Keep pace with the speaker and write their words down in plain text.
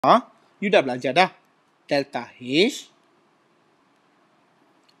You dah belajar dah. Delta H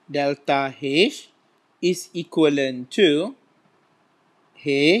is equivalent to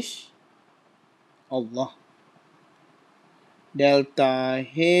H, Allah. Delta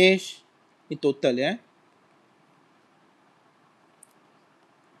H, ini total ya.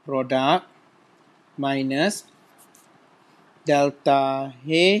 Product minus delta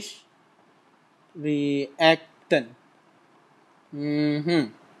H reactant.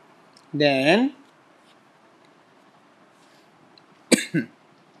 Then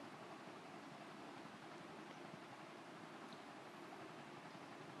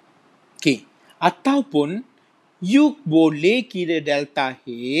okay. Ataupun you boleh kira delta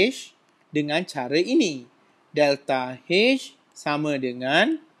H dengan cara ini. Delta H sama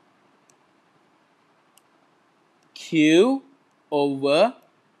dengan Q over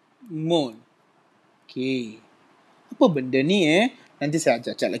mole. Okay. Apa benda ni Nanti saya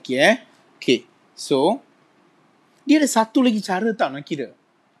ajar lagi Okay. So, dia ada satu lagi cara tau nak kira.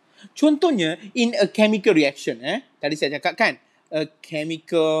 Contohnya, in a chemical reaction tadi saya cakap kan, a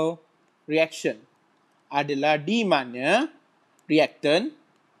chemical reaction adalah di mana reactant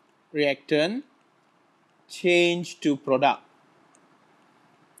change to product.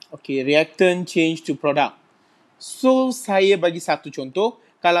 Okay, reactant change to product. So, saya bagi satu contoh.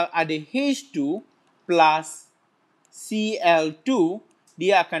 Kalau ada H2 plus Cl2,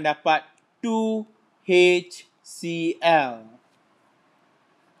 dia akan dapat 2HCl.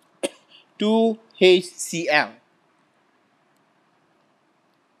 2HCl.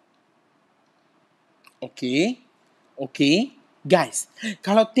 Okay. Guys,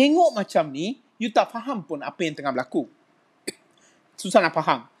 kalau tengok macam ni, you tak faham pun apa yang tengah berlaku. Susah nak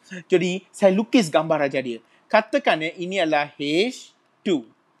faham. Jadi, saya lukis gambar aja dia. Katakan ini adalah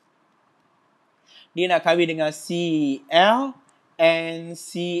H2. Dia nak kahwin dengan Cl and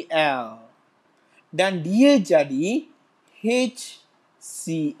Cl. Dan dia jadi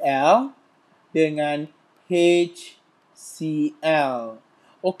HCl dengan HCl.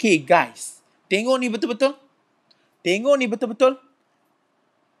 Okay guys, tengok ni betul-betul.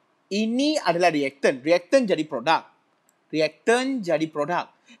 Ini adalah reactant. Reactant jadi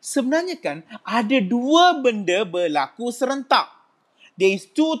produk. Sebenarnya kan ada dua benda berlaku serentak. There is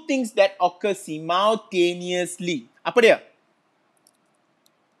two things that occur simultaneously. Apa dia?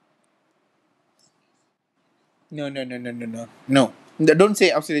 No. Don't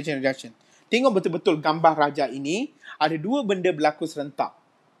say oxidation reaction. Tengok betul-betul gambar raja ini. Ada dua benda berlaku serentak.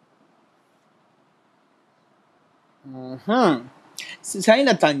 Saya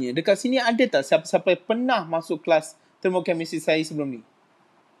nak tanya, dekat sini ada tak siapa-siapa pernah masuk kelas Thermochemistry saya sebelum ni?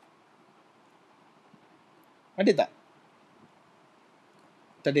 Ada tak?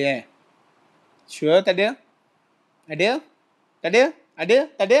 Tak ada Sure tak ada? Ada? Tak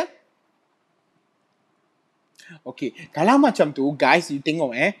ada? Okay, kalau macam tu guys, you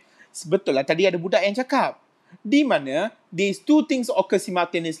tengok betul lah tadi ada budak yang cakap. Di mana these two things occur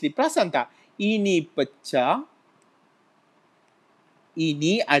simultaneously. Perasan tak? Ini pecah.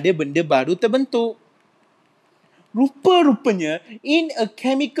 Ini ada benda baru terbentuk. Rupa-rupanya in a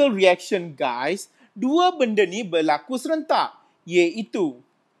chemical reaction guys, dua benda ni berlaku serentak, iaitu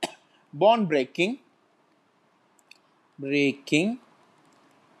bond breaking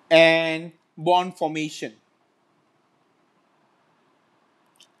and bond formation.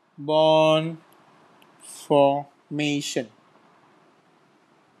 Bond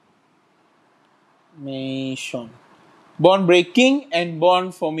breaking and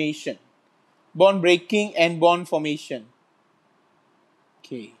bond formation.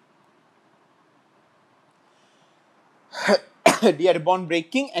 Okay. Dia ada bond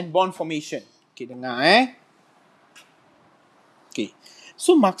breaking and bond formation. Okay, dengar Okay.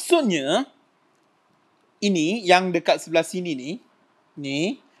 So, maksudnya, ini yang dekat sebelah sini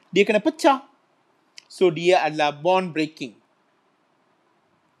ni, dia kena pecah. So, dia adalah bond breaking.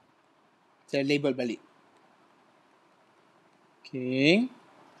 Saya label balik. Okay.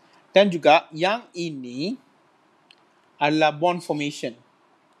 Dan juga yang ini adalah bond formation.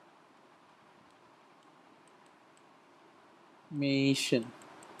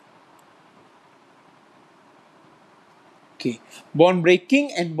 Okay. Bond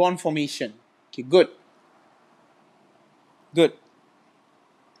breaking and bond formation. Okay, good.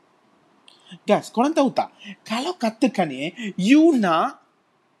 Guys, korang tahu tak? Kalau katakan you nak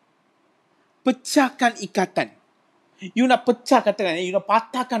pecahkan ikatan. You nak pecah katakan you nak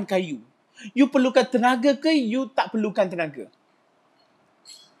patahkan kayu. You perlukan tenaga ke you tak perlukan tenaga?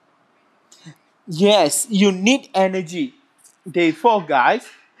 Yes, you need energy. Therefore guys,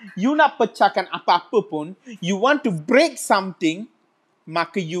 you nak pecahkan apa-apa pun, you want to break something,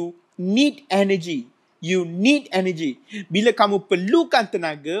 maka you need energy. You need energy. Bila kamu perlukan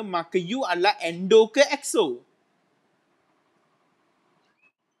tenaga, maka you adalah endo ke exo?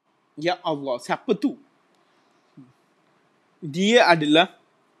 Ya Allah, siapa tu? Dia adalah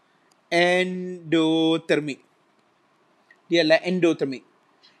endothermic. Dia adalah endothermic.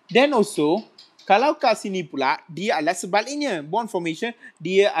 Then also, kalau kat sini pula, dia adalah sebaliknya. Bond formation,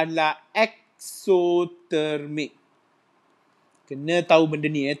 dia adalah exothermic. Kena tahu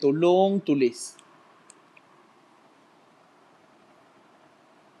benda ni tolong tulis.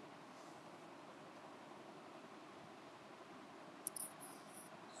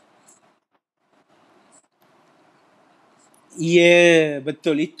 Ya,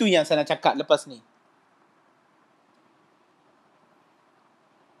 betul. Itu yang saya nak cakap lepas ni.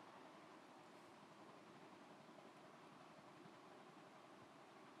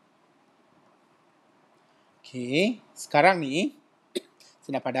 Okay, sekarang ni,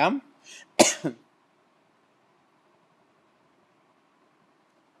 saya nak padam.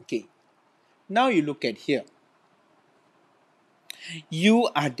 Okay, now you look at here.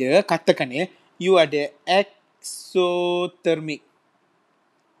 You ada, katakan you ada exothermic.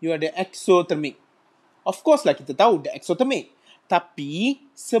 You ada exothermic. Of course lah kita tahu the exothermic. Tapi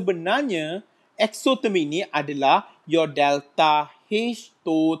sebenarnya exothermic ni adalah your delta H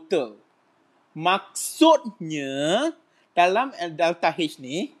total. Maksudnya dalam delta H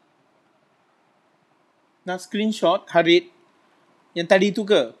ni, nak screenshot Harid yang tadi tu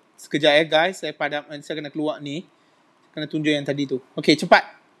ke? Sekejap guys, saya padam, saya kena keluar ni. Kena tunjuk yang tadi tu. Okay, cepat.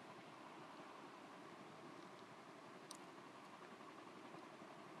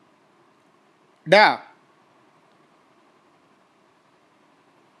 Dah.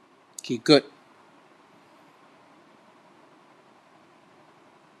 Okay, good.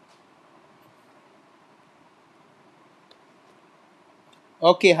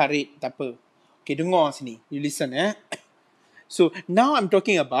 Okay, Harid, tak apa. Okay, dengar sini. You listen So, now I'm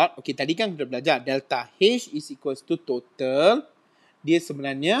talking about, okay, tadi kan kita belajar delta H is equals to total. Dia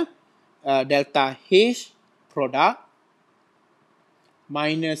sebenarnya delta H product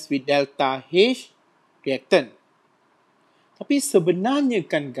minus with delta H reactant. Tapi sebenarnya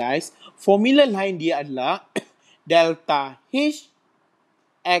kan guys, formula lain dia adalah delta H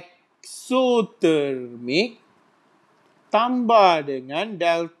exothermic tambah dengan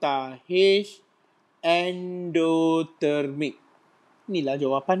delta H endothermic. Inilah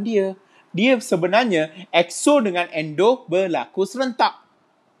jawapan dia. Dia sebenarnya exo dengan endo berlaku serentak.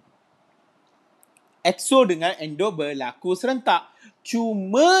 Exo dengan endo berlaku serentak.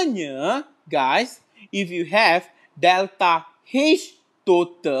 Cumanya, guys, if you have delta H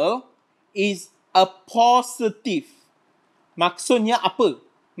total is a positive. Maksudnya apa?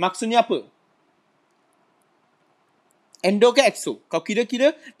 Maksudnya apa? Endo ke exo? Kau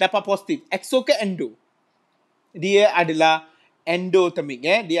kira-kira dapat positif. Exo ke endo? Dia adalah endothermic.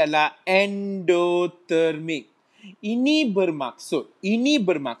 Dia adalah endothermic. Ini bermaksud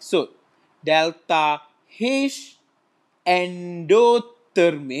delta H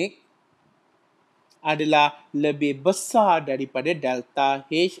endothermic adalah lebih besar daripada delta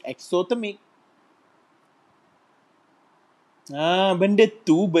H exothermic. Benda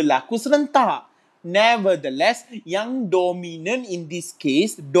tu berlaku serentak. Nevertheless, yang dominant in this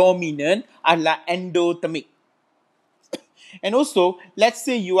case, dominant adalah endothermic. And also, let's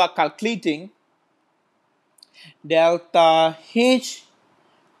say you are calculating delta H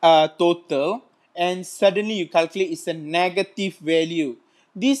total and suddenly you calculate it's a negative value.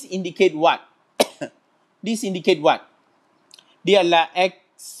 This indicate what? This indicate what? Dia adalah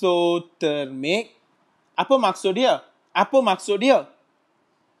exothermic. Apa maksud dia? Apa maksud dia?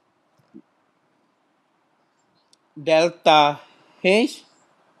 Delta H.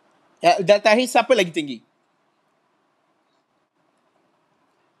 Delta H siapa lagi tinggi?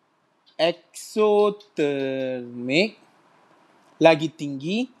 Exothermic lagi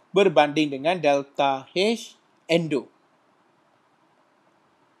tinggi berbanding dengan delta H endo.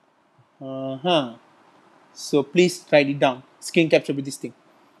 So please write it down. Screen capture with this thing.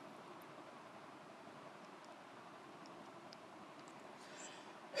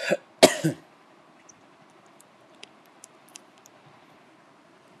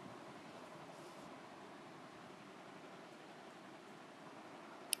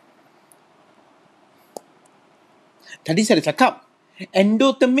 Tadi saya dah cakap,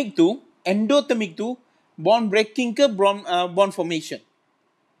 endothermic tu bond breaking ke bond formation?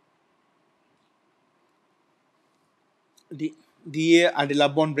 Dia adalah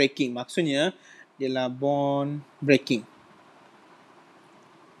bond breaking. Maksudnya, dia adalah bond breaking.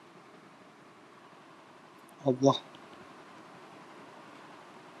 Allah.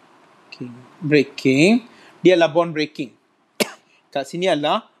 Breaking. Dia adalah bond breaking. Kat sini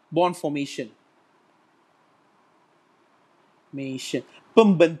adalah bond formation.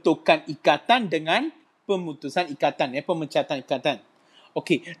 Pembentukan ikatan dengan pemutusan ikatan, pemecatan ikatan.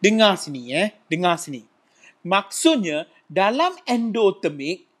 Okey, dengar sini. Dengar sini. Maksudnya, dalam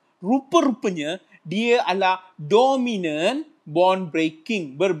endotermic, rupa-rupanya dia adalah dominant bond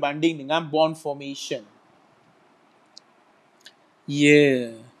breaking berbanding dengan bond formation.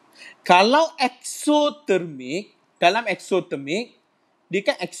 Kalau exothermic, dalam exothermic, dia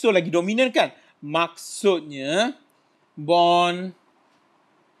kan exo lagi dominan kan? Maksudnya, bond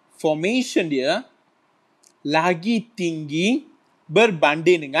formation dia lagi tinggi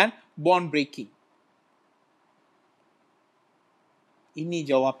berbanding dengan bond breaking. Ini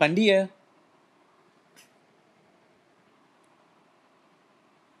jawapan dia.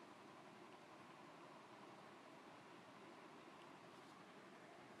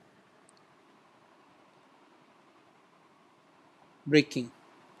 Breaking.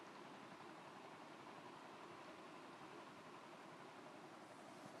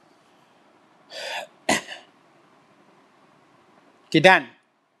 Okay, done.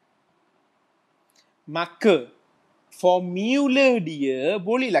 Maka, formula dia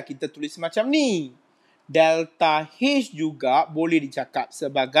bolehlah kita tulis macam ni. Delta H juga boleh dicakap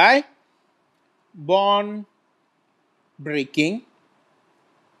sebagai bond breaking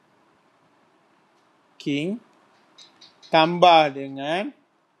tambah dengan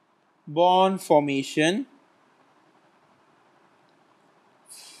bond formation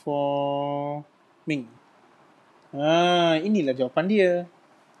forming. Inilah jawapan dia.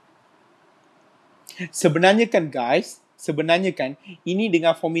 Sebenarnya kan guys, ini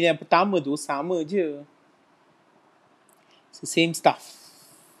dengan formula yang pertama tu sama je. It's the same stuff.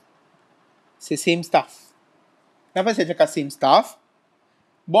 Kenapa saya cakap same stuff?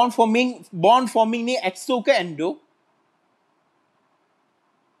 Bond forming ni exo ke endo?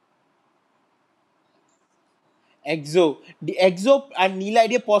 Exo. Di exo nilai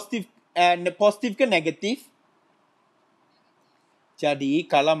dia positif ke negatif? Jadi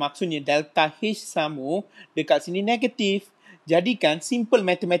kalau maksudnya delta H sama, dekat sini negatif. Jadi kan simple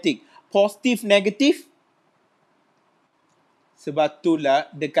matematik. Positif negatif. Sebab itulah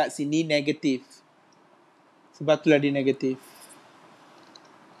dekat sini negatif. Sebab itulah dia negatif.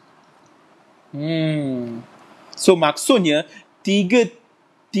 So maksudnya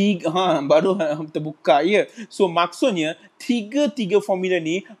baru terbuka ya. So maksudnya tiga formula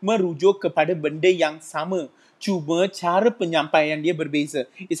ni merujuk kepada benda yang sama. Cuma cara penyampaian dia berbeza.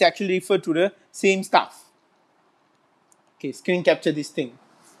 It's actually referred to the same stuff. Okay, screen capture this thing.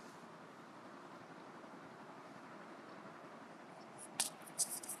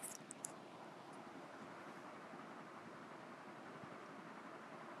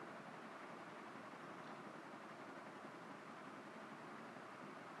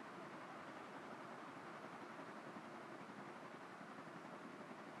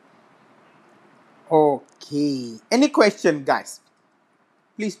 Okay. Any question, guys?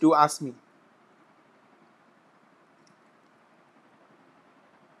 Please do ask me.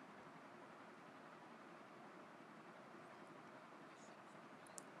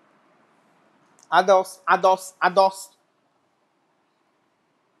 Others.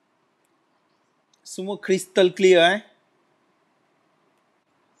 Semua crystal clear,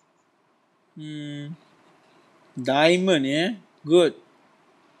 Diamond, Good.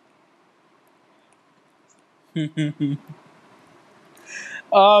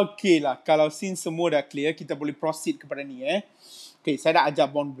 Okay lah. Kalau since semua dah clear, kita boleh proceed kepada ni, Okay, saya dah ajar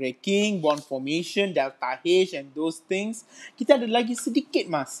bond breaking, bond formation, delta H and those things. Kita ada lagi sedikit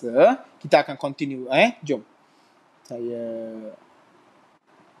masa. Kita akan continue, Jom.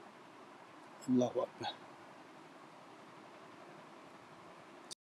 Allahu Akbar.